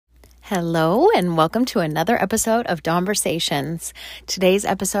Hello, and welcome to another episode of Conversations. Today's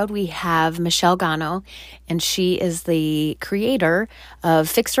episode, we have Michelle GANO, and she is the creator of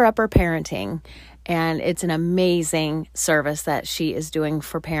Fixer Upper Parenting. And it's an amazing service that she is doing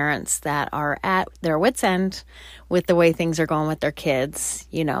for parents that are at their wits' end with the way things are going with their kids,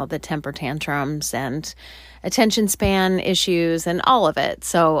 you know, the temper tantrums and attention span issues and all of it.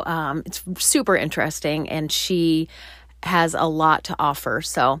 So it's super interesting, and she has a lot to offer.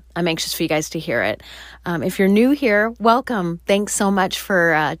 So I'm anxious for you guys to hear it. If you're new here, welcome. Thanks so much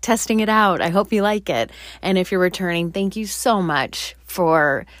for testing it out. I hope you like it. And if you're returning, thank you so much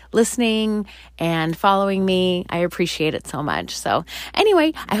for listening and following me. I appreciate it so much. So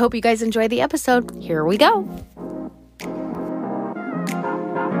anyway, I hope you guys enjoy the episode. Here we go.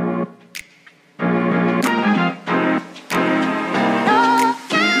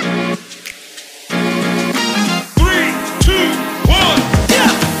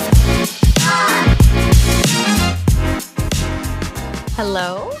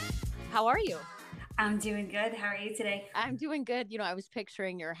 Hello. How are you? I'm doing good. How are you today? I'm doing good. You know, I was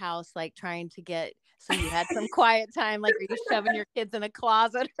picturing your house, like trying to get, so you had some quiet time, like were you shoving your kids in a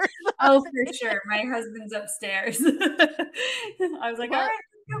closet or something? Oh, for sure. My husband's upstairs. I was like, all Well, right,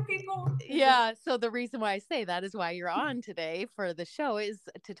 let's go, people. yeah. So the reason why I say that is why you're on today for the show is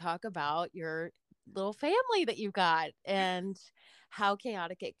to talk about your little family that you got and how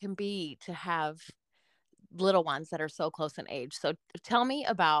chaotic it can be to have little ones that are so close in age. So tell me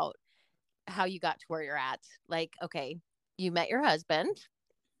about how you got to where you're at. Like, okay, you met your husband.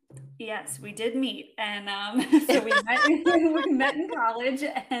 Yes, we did meet, and so we met. We met in college,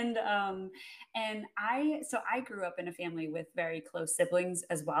 and I grew up in a family with very close siblings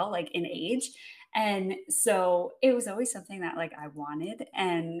as well, like in age, and so it was always something that like I wanted,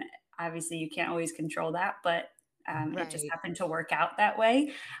 and obviously you can't always control that, but it just Right. happened to work out that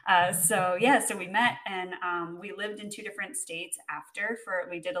way. So yeah, so we met, and we lived in two different states after. For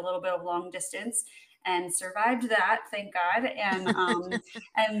we did a little bit of long distance and survived that, thank God,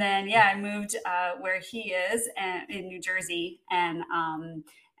 and then yeah, I moved where he is in New Jersey, and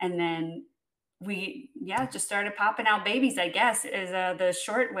then we just started popping out babies. I guess is the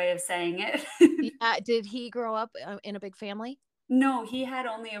short way of saying it. Yeah. Did he grow up in a big family? No, he had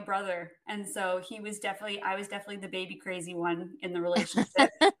only a brother, and so I was definitely the baby crazy one in the relationship,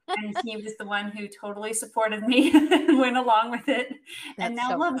 and he was the one who totally supported me and went along with it, and That's now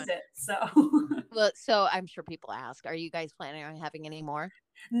so loves fun. it. So Well, so I'm sure people ask, are you guys planning on having any more?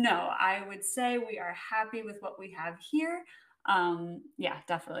 no, I would say we are happy with what we have here. Yeah,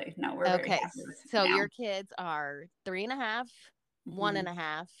 definitely. No, we're very Okay. happy with it So now. your kids are 3.5, one Mhm. and a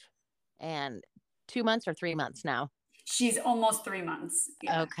half, and 2 months or 3 months now. She's almost 3 months.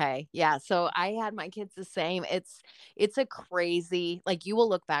 Yeah. Okay. Yeah. So I had my kids the same. It's a crazy, like you will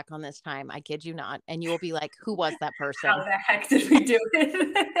look back on this time, I kid you not, and you will be like, who was that How person? the heck did we do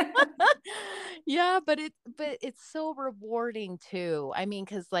it? Yeah, but it's so rewarding too. I mean,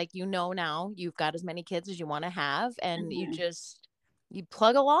 because like now you've got as many kids as you want to have, and Mhm. you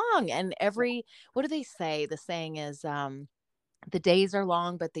plug along. And what do they say? The saying is, the days are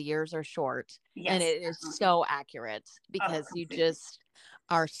long, but the years are short. And Yes, it is definitely. so accurate Oh, because you completely. just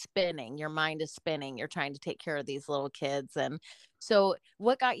are spinning. Your mind is spinning. You're trying to take care of these little kids. And so,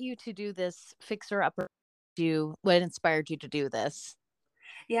 what got you to do this fixer upper? What inspired you to do this?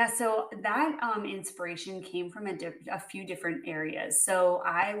 Yeah, so that inspiration came from a few different areas. So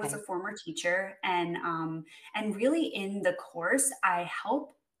I was a Okay. former teacher, and really in the course, I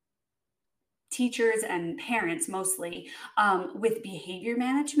help teachers and parents mostly with behavior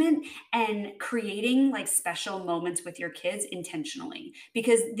management and creating like special moments with your kids intentionally,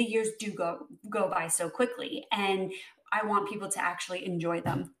 because the years do go by so quickly, and I want people to actually enjoy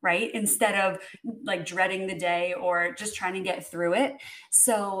them, right, instead of like dreading the day or just trying to get through it.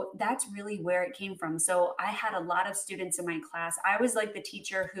 So that's really where it came from. So I had a lot of students in my class. I was like the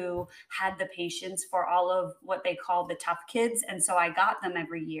teacher who had the patience for all of what they call the tough kids, and so I got them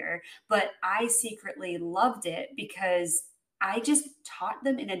every year, but I secretly loved it because I just taught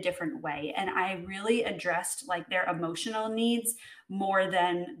them in a different way, and I really addressed like their emotional needs more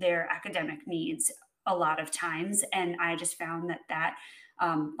than their academic needs a lot of times. And I just found that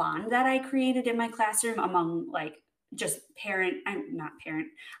bond that I created in my classroom among like just parent, I'm not parent,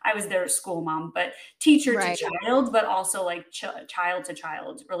 I was their school mom, but teacher to Right. child, but also like child to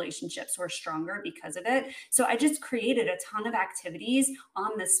child relationships were stronger because of it. So I just created a ton of activities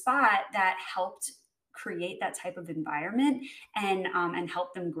on the spot that helped create that type of environment and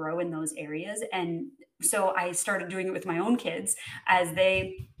help them grow in those areas. And so I started doing it with my own kids as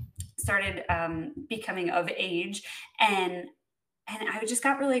they started becoming of age, and and I just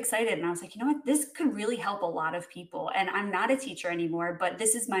got really excited and I was like, you know what? This could really help a lot of people. And I'm not a teacher anymore, but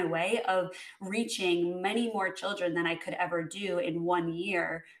this is my way of reaching many more children than I could ever do in 1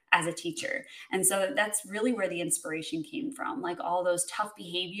 year as a teacher. And so that's really where the inspiration came from, like all those tough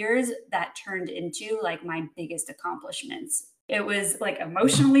behaviors that turned into like my biggest accomplishments. It was like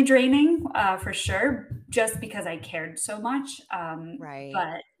emotionally draining, for sure, just because I cared so much. Right.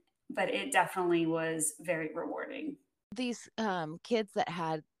 But it definitely was very rewarding. These kids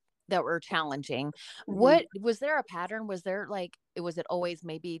that were challenging, Mhm. what was there a pattern? Was there like was it always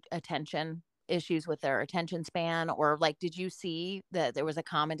maybe attention issues with their attention span, or like did you see that there was a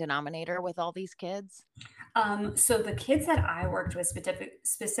common denominator with all these kids? So the kids that I worked with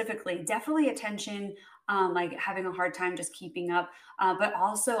specifically, definitely attention, like having a hard time just keeping up. But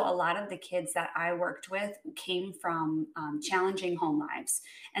also, a lot of the kids that I worked with came from challenging home lives,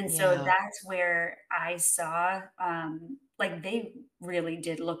 and so Yeah. that's where I saw, like they really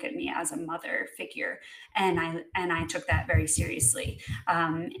did look at me as a mother figure, and I took that very seriously.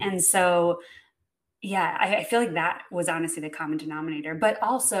 And so yeah, I feel like that was honestly the common denominator. But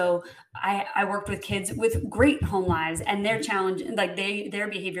also, I worked with kids with great home lives, and their challenge, like their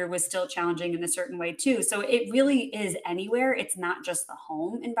behavior was still challenging in a certain way too. So it really is anywhere. It's not just the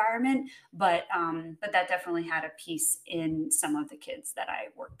home environment, but that definitely had a piece in some of the kids that I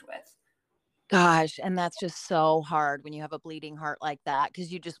worked with. Gosh, and that's just so hard when you have a bleeding heart like that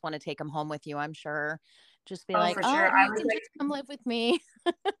because you just want to take them home with you, I'm sure. Just be Oh, like, for sure. oh, I you was can like, just come live with me.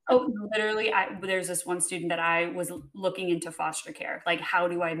 oh, literally, there's this one student that I was looking into foster care. Like, how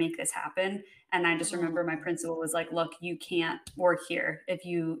do I make this happen? And I just remember my Oh, principal was like, "Look, you can't work here if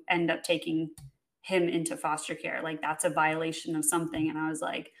you end up taking him into foster care. Like, that's a violation of something." And I was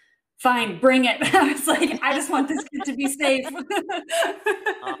like, "Fine, bring it." I was like, "I just want this kid to be safe."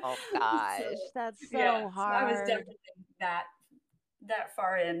 oh So, gosh, that's yeah, so so I was hard. definitely that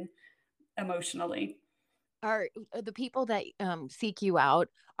far in emotionally. Are the people that seek you out,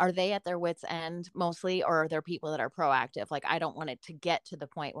 are they at their wits' end mostly, or are there people that are proactive? Like, I don't want it to get to the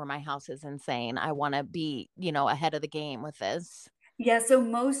point where my house is insane. I want to be, ahead of the game with this. Yeah, so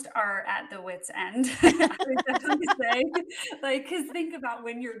most are at the wit's end, I would definitely say. Like, because think about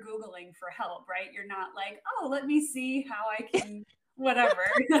when you're Googling for help, right? You're not like, "Oh, let me see how I can whatever,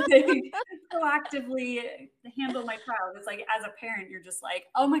 like, proactively handle my child." It's like, as a parent, you're just like,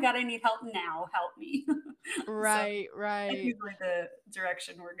 "Oh my god, I need help now, help me." So, Right, that's right. usually the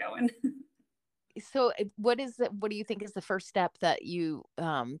direction we're going. So, what do you think is the first step that you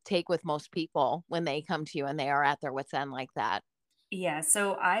take with most people when they come to you and they are at their wits' end like that? Yeah,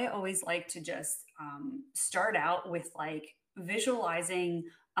 so I always like to just start out with like visualizing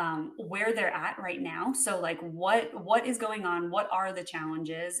where they're at right now. So like what is going on, what are the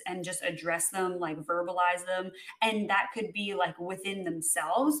challenges, and just address them, like verbalize them, and that could be like within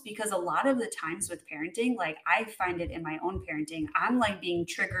themselves because a lot of the times with parenting, like I find it in my own parenting, I'm like being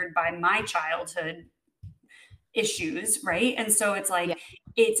triggered by my childhood issues, right? And so it's Yeah, like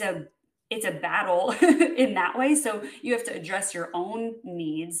it's a it's a battle in that way. So you have to address your own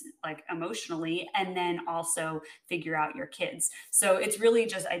needs like emotionally and then also figure out your kids. So it's really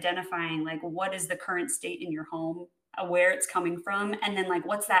just identifying like what is the current state in your home, where it's coming from, and then like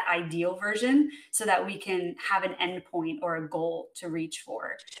what's that ideal version so that we can have an endpoint or a goal to reach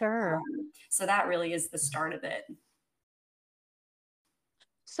for. sure. So that really is the start of it.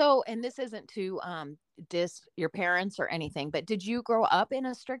 So, and this isn't to diss your parents or anything, but did you grow up in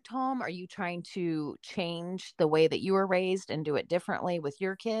a strict home? Are you trying to change the way that you were raised and do it differently with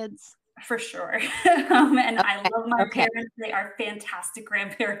your kids? For sure. And I Okay. love my Okay. parents. They are fantastic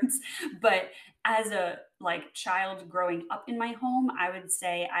grandparents. But as a like child growing up in my home, I would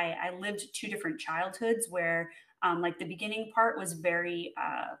say I lived two different childhoods where like the beginning part was very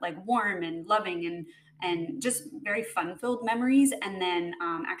like warm and loving and just very fun filled memories. And then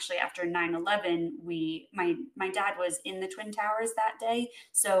actually after 9/11, my dad was in the Twin Towers that day.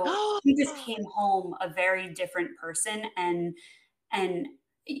 So he just came home a very different person and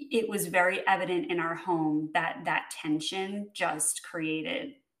it was very evident in our home that that tension just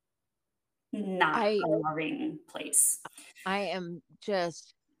created not I a loving place. I am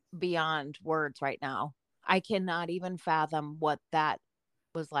just beyond words right now. I cannot even fathom what that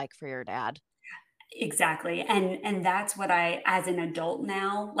was like for your dad. Exactly. And that's what I as an adult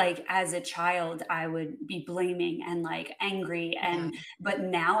now, like as a child, I would be blaming and like angry Yeah. and but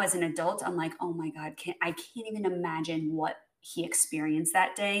now as an adult, I'm like, "Oh my God, I can't even imagine what he experienced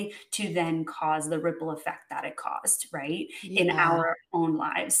that day to then cause the ripple effect that it caused, right? In Yeah. our own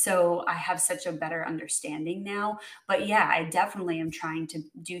lives. So I have such a better understanding now. But yeah, I definitely am trying to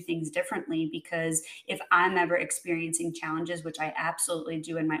do things differently because if I'm ever experiencing challenges, which I absolutely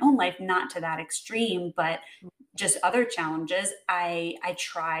do in my own life, not to that extreme, but just other challenges, I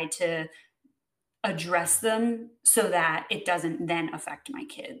try to address them so that it doesn't then affect my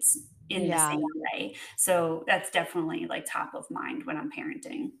kids in the Yeah. same way. So that's definitely like top of mind when I'm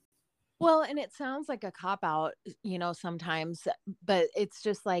parenting. Well, and it sounds like a cop out, sometimes, but it's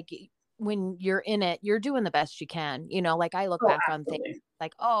just like when you're in it, you're doing the best you can. Like I look Oh, back on things absolutely.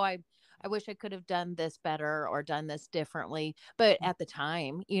 like, oh, I wish I could have done this better or done this differently. But at the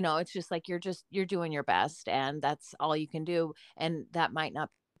time, it's just like you're doing your best and that's all you can do. And that might not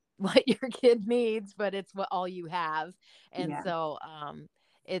be what your kid needs, but it's what all you have. And Yeah. so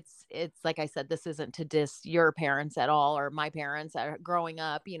it's like I said, this isn't to diss your parents at all or my parents growing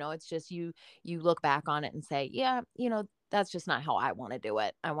up. It's just you look back on it and say, yeah, that's just not how I want to do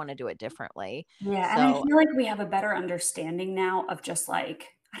it. I want to do it differently. Yeah, and I So feel like we have a better understanding now of just like,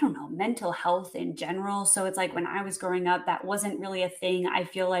 I don't know, mental health in general. So it's like when I was growing up, that wasn't really a thing. I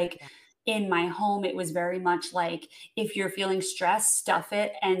feel like yeah, in my home, it was very much like if you're feeling stressed, stuff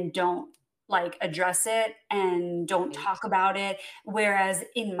it and don't like address it and don't right. talk about it. Whereas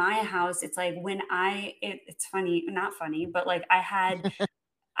in my house, it's like when it's funny, not funny, but like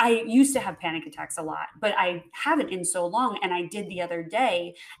I used to have panic attacks a lot, but I haven't in so long. And I did the other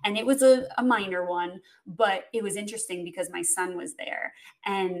day, and it was a minor one, but it was interesting because my son was there.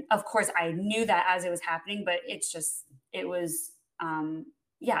 And of course, I knew that as it was happening, but it was,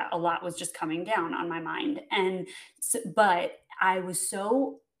 yeah, a lot was just coming down on my mind. And, so, but I was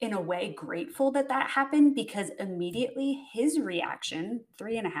so, in a way, grateful that that happened because immediately his reaction,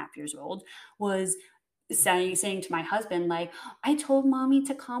 3.5 years old, was saying to my husband, like, I told mommy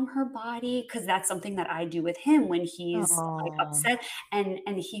to calm her body because that's something that I do with him when he's like Oh, upset. And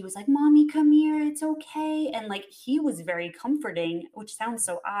he was like, Mommy, come here, it's okay. And like he was very comforting, which sounds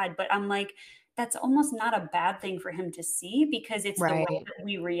so odd, but I'm like, that's almost not a bad thing for him to see because it's the way right. that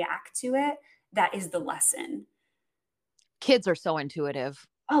we react to it that is the lesson. Kids are so intuitive.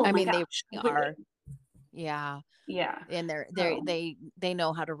 Oh I my mean, they gosh, really completely. are. Yeah. Yeah. And So they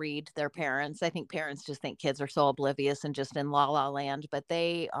know how to read their parents. I think parents just think kids are so oblivious and just in la la land, but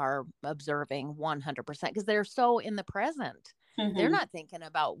they are observing 100% because they're so in the present. They're mhm. not thinking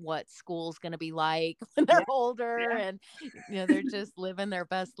about what school's going to be like when they're Yeah, older, yeah, and they're just living their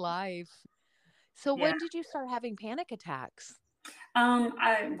best life. So yeah. when did you start having panic attacks?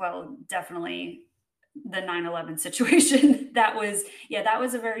 Well, definitely the 9/11 situation. That was, yeah, that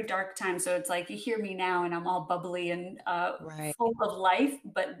was a very dark time. So it's like you hear me now and I'm all bubbly and Right. full of life,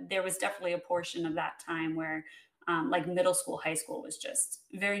 but there was definitely a portion of that time where like middle school, high school was just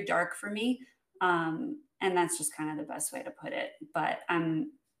very dark for me. And that's just kind of the best way to put it. But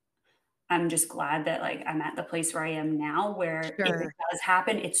I'm just glad that like I'm at the place where I am now where if it Sure. does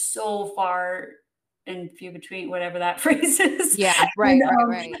happen, it's so far and few between, whatever that phrase is. Yeah, And, right, right,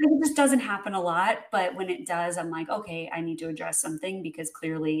 right. it just doesn't happen a lot, but when it does, I'm like, "Okay, I need to address something because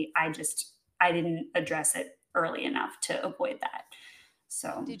clearly I didn't address it early enough to avoid that."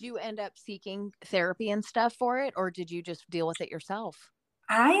 So Did you end up seeking therapy and stuff for it, or did you just deal with it yourself?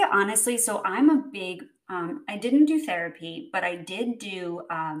 I honestly, so I'm a big, I didn't do therapy, but I did do,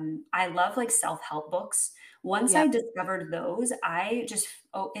 I love like self help books. Once I Yep. discovered those,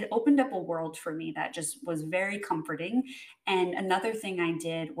 it opened up a world for me that just was very comforting. And another thing I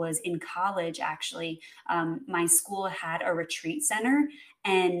did was in college, actually, my school had a retreat center,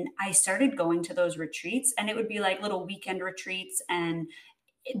 and I started going to those retreats, and it would be like little weekend retreats. And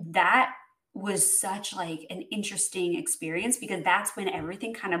that was such like an interesting experience because that's when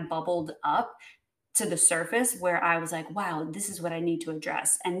everything kind of bubbled up to the surface where I was like, wow, this is what I need to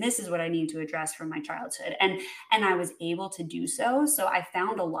address and this is what I need to address from my childhood. And I was able to do so. So I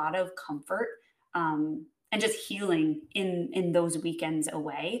found a lot of comfort and just healing in those weekends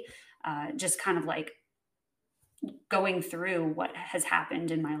away. Just kind of like going through what has happened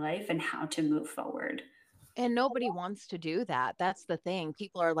in my life and how to move forward. And nobody wants to do that. That's the thing.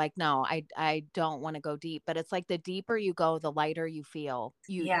 People are like, "No, I don't want to go deep." But it's like the deeper you go, the lighter you feel.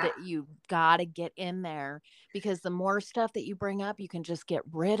 Yeah, You got to get in there because the more stuff that you bring up, you can just get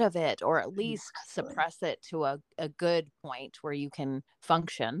rid of it or at least absolutely. suppress it to a good point where you can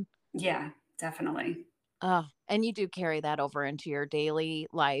function. Yeah, definitely. And you do carry that over into your daily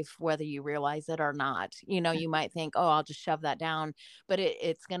life, whether you realize it or not. You might think, oh, I'll just shove that down, but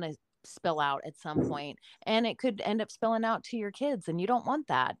it's going to spill out at some point, and it could end up spilling out to your kids, and you don't want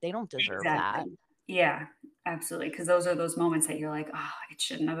that. They don't deserve Exactly. that. Yeah, absolutely. Because those are those moments that you're like, "Oh, it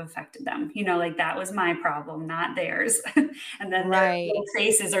shouldn't have affected them." Like, "That was my problem, not theirs." And then their little Right.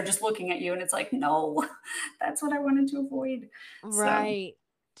 faces are just looking at you, and it's like, "No, that's what I wanted to avoid." So Right.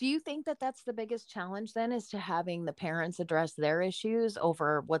 Do you think that that's the biggest challenge then, is to having the parents address their issues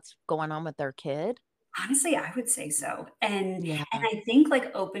over what's going on with their kid? honestly, I would say so, and Yeah. I think,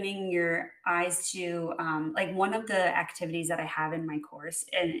 like, opening your eyes to, like, one of the activities that I have in my course,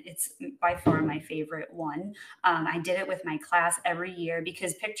 and it's by far my favorite one, I did it with my class every year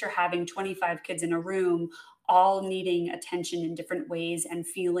because picture having 25 kids in a room, all needing attention in different ways and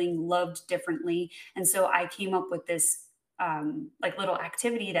feeling loved differently, and so I came up with this, like, little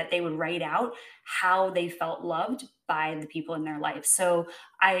activity that they would write out how they felt loved by the people in their life. So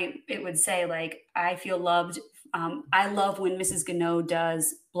it would say like, I feel loved. I love when Mrs. Gano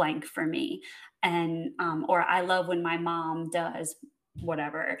does blank for me, and or I love when my mom does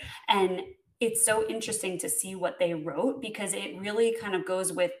whatever. And it's so interesting to see what they wrote because it really kind of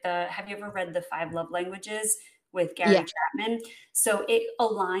goes with the. Have you ever read the Five Love Languages with Yeah. Gary Chapman? So it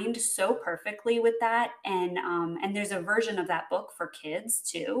aligned so perfectly with that, and there's a version of that book for kids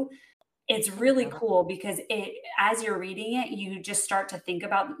too. It's really Love it. cool because it as you're reading it, you just start to think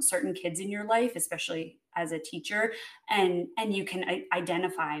about certain kids in your life, especially as a teacher, and you can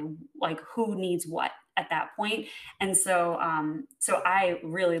identify like who needs what at that point. And so I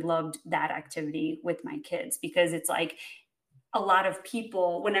really loved that activity with my kids because it's like a lot of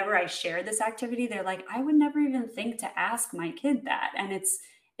people, whenever I share this activity, they're like, I would never even think to ask my kid that. And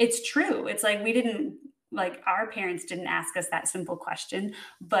it's true. It's like we didn't like our parents didn't ask us that simple question,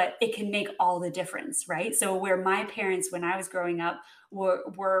 but it can make all the difference, right? So where my parents, when I was growing up,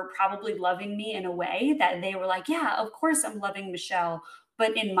 were probably loving me in a way that they were like, yeah, of course I'm loving Michelle.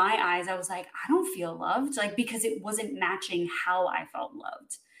 But in my eyes, I was like, I don't feel loved, like because it wasn't matching how I felt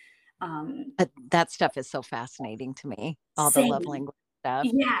loved. Um, That stuff is so fascinating to me, all the love Same. language stuff.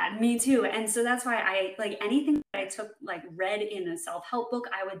 Yeah, me too. And so that's why I like anything that I took, like read in a self help book,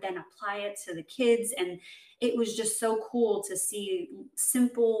 I would then apply it to the kids. And it was just so cool to see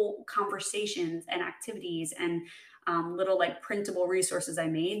simple conversations and activities and little like printable resources I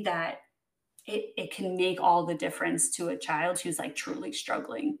made that it can make all the difference to a child who's like truly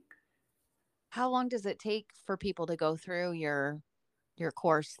struggling. How long does it take for people to go through your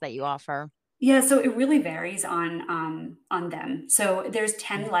course that you offer? Yeah, so it really varies on them. So there's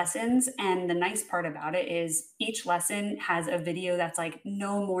 10 Mm. lessons, and the nice part about it is each lesson has a video that's like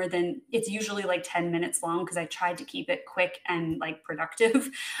no more than it's usually like 10 minutes long because I tried to keep it quick and like productive,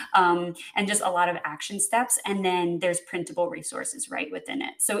 and just a lot of action steps. And then there's printable resources right within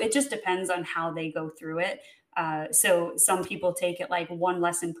it. So it just depends on how they go through it. So some people take it like one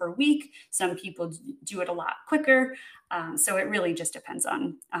lesson per week. Some people do it a lot quicker. So it really just depends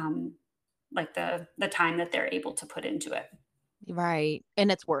on like the time that they're able to put into it. Right,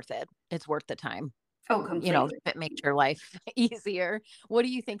 and it's worth it. It's worth the time. Oh, If completely. it makes your life easier. What do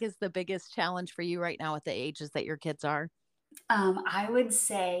you think is the biggest challenge for you right now at the ages that your kids are? I would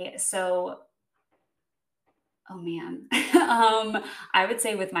say so. Oh man. I would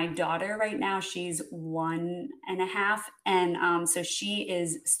say with my daughter right now, she's 1.5. And so she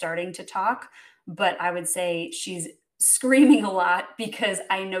is starting to talk, but I would say she's screaming a lot because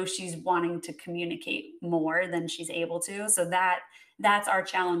I know she's wanting to communicate more than she's able to. So that's our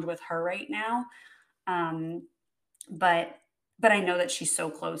challenge with her right now. Um, but but I know that she's so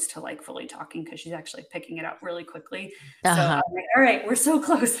close to, like, fully talking because she's actually picking it up really quickly. So Uh-huh. I'm like, "All right, we're so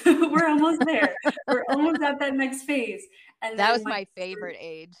close. We're almost there. We're almost at that next phase." And That then was my my favorite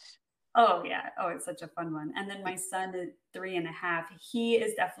age. Oh, yeah. Oh, it's such a fun one. And then my son is 3.5. He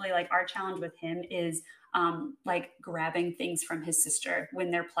is definitely like our challenge with him is like grabbing things from his sister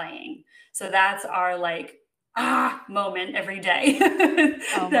when they're playing. So that's our like moment every day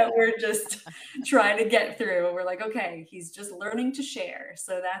Oh my that we're just trying to get through. We're like, okay, he's just learning to share.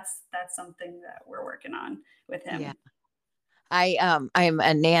 So that's something that we're working on with yeah. him. I'm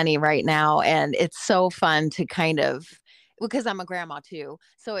a nanny right now, and it's so fun to kind of, because I'm a grandma too.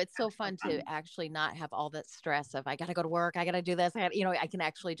 So it's so So fun to fun. actually not have all that stress of I got to go to work, I got to do this. I can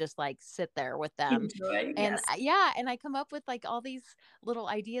actually just like sit there with them. Enjoy. And Yes. yeah, and I come up with like all these little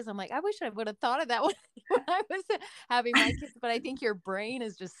ideas. I'm like, I wish I would have thought of that when I was having my kids, but I think your brain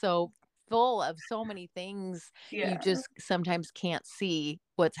is just so full of so many things, you Yeah. just sometimes can't see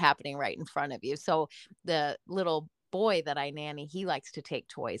what's happening right in front of you. So the little boy that I nanny, he likes to take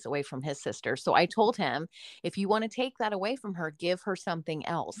toys away from his sister. So I told him, if you want to take that away from her, give her something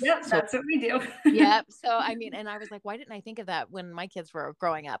else. Yep, So that's what we do. yeah. So I mean, and I was like, why didn't I think of that when my kids were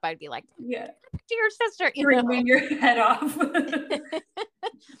growing up? I'd be like, Yeah. to your sister, Screaming your head off.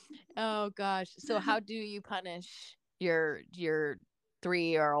 Oh gosh. So how do you punish your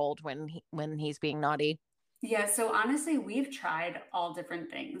 3-year old when when he's being naughty? Yeah, so honestly, we've tried all different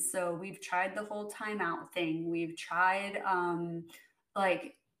things. So we've tried the whole timeout thing. We've tried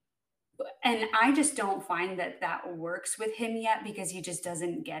like and I just don't find that that works with him yet because he just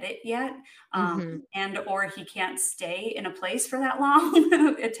doesn't get it yet. Mhm. And or he can't stay in a place for that long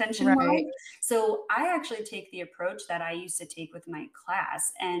attention Right. wise. So I actually take the approach that I used to take with my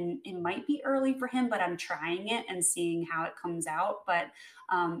class, and it might be early for him, but I'm trying it and seeing how it comes out. But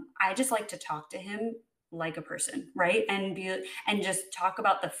I just like to talk to him like a person, right? And just talk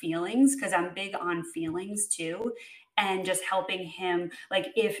about the feelings because I'm big on feelings too, and just helping him. Like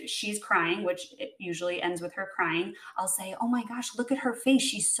if she's crying, which it usually ends with her crying, I'll say, oh my gosh, look at her face,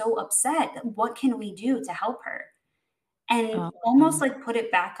 she's so upset, what can we do to help her? And almost Awesome. like put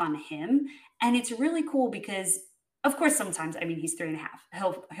it back on him. And it's really cool because of course sometimes, I mean, he's 3.5,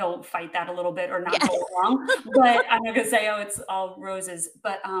 he'll fight that a little bit or not Yeah. go along, but I'm not gonna say, oh, it's all roses.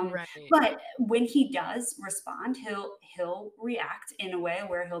 Right. But when he does respond, he'll react in a way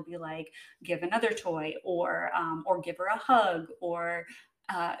where he'll be like, give another toy, or give her a hug, or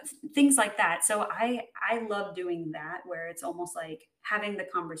uh, things like that. So I love doing that where it's almost like having the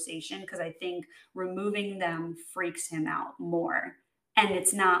conversation, because I think removing them freaks him out more. And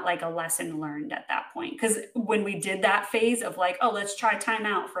it's not like a lesson learned at that point. Because when we did that phase of like, oh, let's try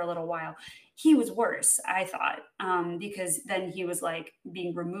timeout for a little while, he was worse, I thought, because then he was like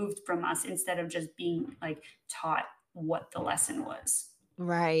being removed from us instead of just being like taught what the lesson was.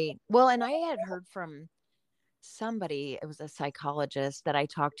 Right. Well, and I had heard from somebody, it was a psychologist that I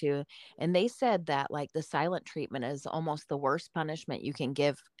talked to, and they said that like the silent treatment is almost the worst punishment you can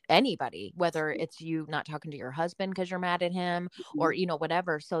give anybody, whether it's you not talking to your husband because you're mad at him, or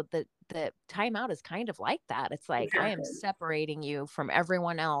whatever. So the timeout is kind of like that. It's like I am Exactly. separating you from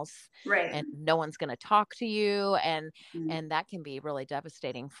everyone else, Right. and no one's going to talk to you, Mm. and that can be really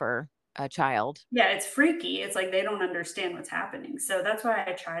devastating for a child. Yeah, it's freaky. It's like they don't understand what's happening. So that's why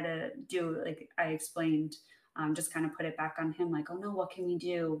I try to do, like I explained, just kind of put it back on him, like, oh no, what can we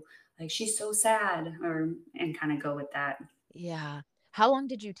do? Like, she's so sad, or and kind of go with that. Yeah. How long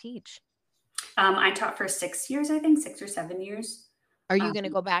did you teach? I taught for 6 years, I think 6 or 7 years. Are you Um, going to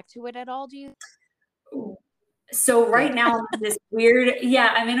go back to it at all, do you? so Good. right now, this weird,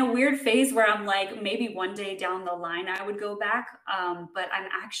 yeah, I'm in a weird phase where I'm like, maybe one day down the line I would go back. But I'm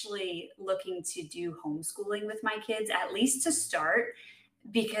actually looking to do homeschooling with my kids, at least to start,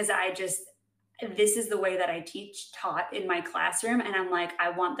 because this is the way that I taught in my classroom. And I'm like, I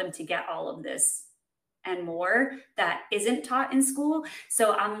want them to get all of this and more that isn't taught in school.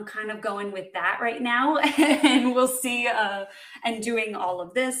 So I'm kind of going with that right now. And we'll see, and doing all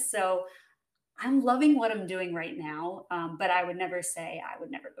of this. So I'm loving what I'm doing right now. But I would never say I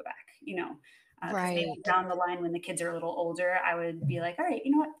would never go back, because maybe Right. down the line when the kids are a little older, I would be like, all right,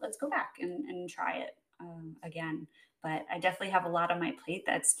 you know what, let's go back and try it again. But I definitely have a lot on my plate.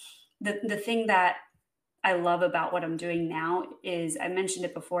 That's the thing that I love about what I'm doing now is, I mentioned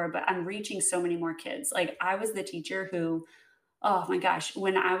it before, but I'm reaching so many more kids. Like I was the teacher who, oh my gosh,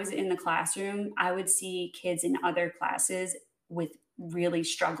 when I was in the classroom, I would see kids in other classes with really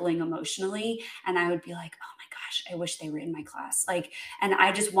struggling emotionally. And I would be like, oh my gosh, I wish they were in my class. Like, and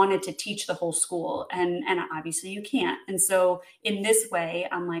I just wanted to teach the whole school. And obviously you can't. And so in this way,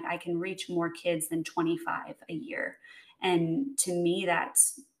 I'm like, I can reach more kids than 25 a year. And to me,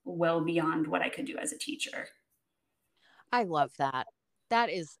 that's well beyond what I could do as a teacher. I love that. That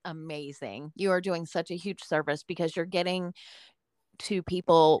is amazing. You are doing such a huge service because you're getting to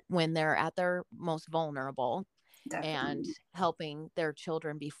people when they're at their most vulnerable and Definitely. helping their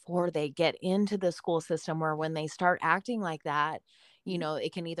children before they get into the school system, where when they start acting like that,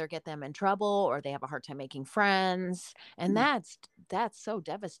 it can either get them in trouble or they have a hard time making friends. And that's so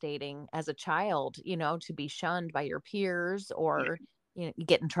devastating as a child, to be shunned by your peers, or you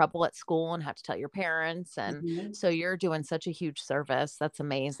get in trouble at school and have to tell your parents. And Mhm. so you're doing such a huge service. That's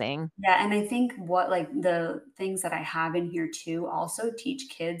amazing. Yeah, and I think what, like, the things that I have in here too also teach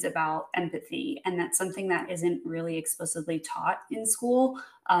kids about empathy, and that's something that isn't really explicitly taught in school,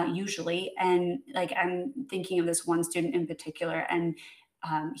 usually. And like I'm thinking of this one student in particular, and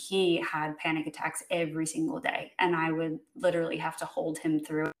he had panic attacks every single day, and I would literally have to hold him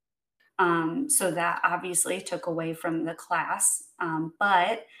through. So that obviously took away from the class,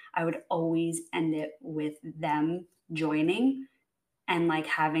 but I would always end it with them joining and like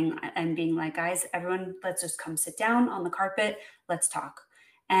having and being like, guys, everyone, let's just come sit down on the carpet, let's talk.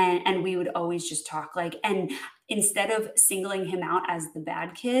 And we would always just talk, like, and instead of singling him out as the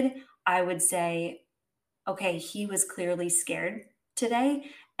bad kid, I would say, okay, he was clearly scared today,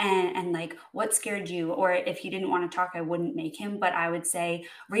 and like, what scared you? Or if he didn't want to talk, I wouldn't make him, but I would say,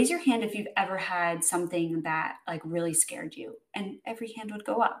 raise your hand if you've ever had something that like really scared you. And every hand would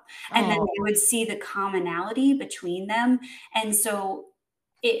go up. And then Oh, you would see the commonality between them. And so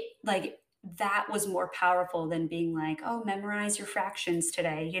it like that was more powerful than being like, oh, memorize your fractions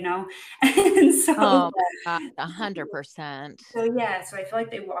today, you know? And so oh my God, 100%. yeah, so I feel like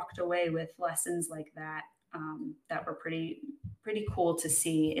they walked away with lessons like that, that were pretty cool to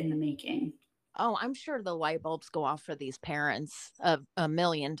see in the making. Oh, I'm sure the light bulbs go off for these parents a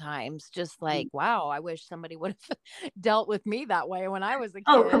million times. Just like, wow, I wish somebody would have dealt with me that way when I was a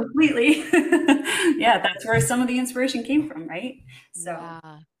Oh, kid. completely. Yeah, that's where some of the inspiration came from, right? So,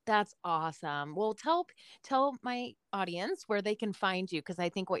 Yeah, that's awesome. Well, tell my audience where they can find you because I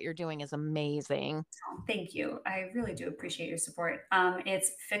think what you're doing is amazing. thank you. I really do appreciate your support.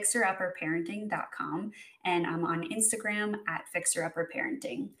 It's fixerupperparenting.com, and I'm on Instagram at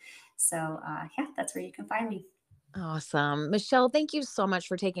fixerupperparenting. So, yeah, that's where you can find me. Awesome. Michelle, thank you so much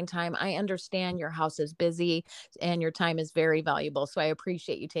for taking time. I understand your house is busy and your time is very valuable. So I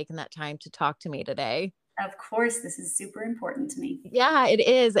appreciate you taking that time to talk to me today. Of course, this is super important to me. Yeah, it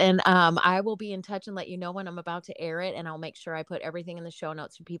is. And I will be in touch and let you know when I'm about to air it. And I'll make sure I put everything in the show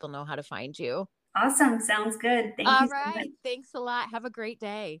notes so people know how to find you. Awesome. Sounds good. Thank you All so much. right. Thanks a lot. Have a great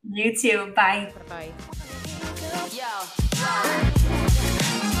day. You too. Bye. Bye bye. Yo.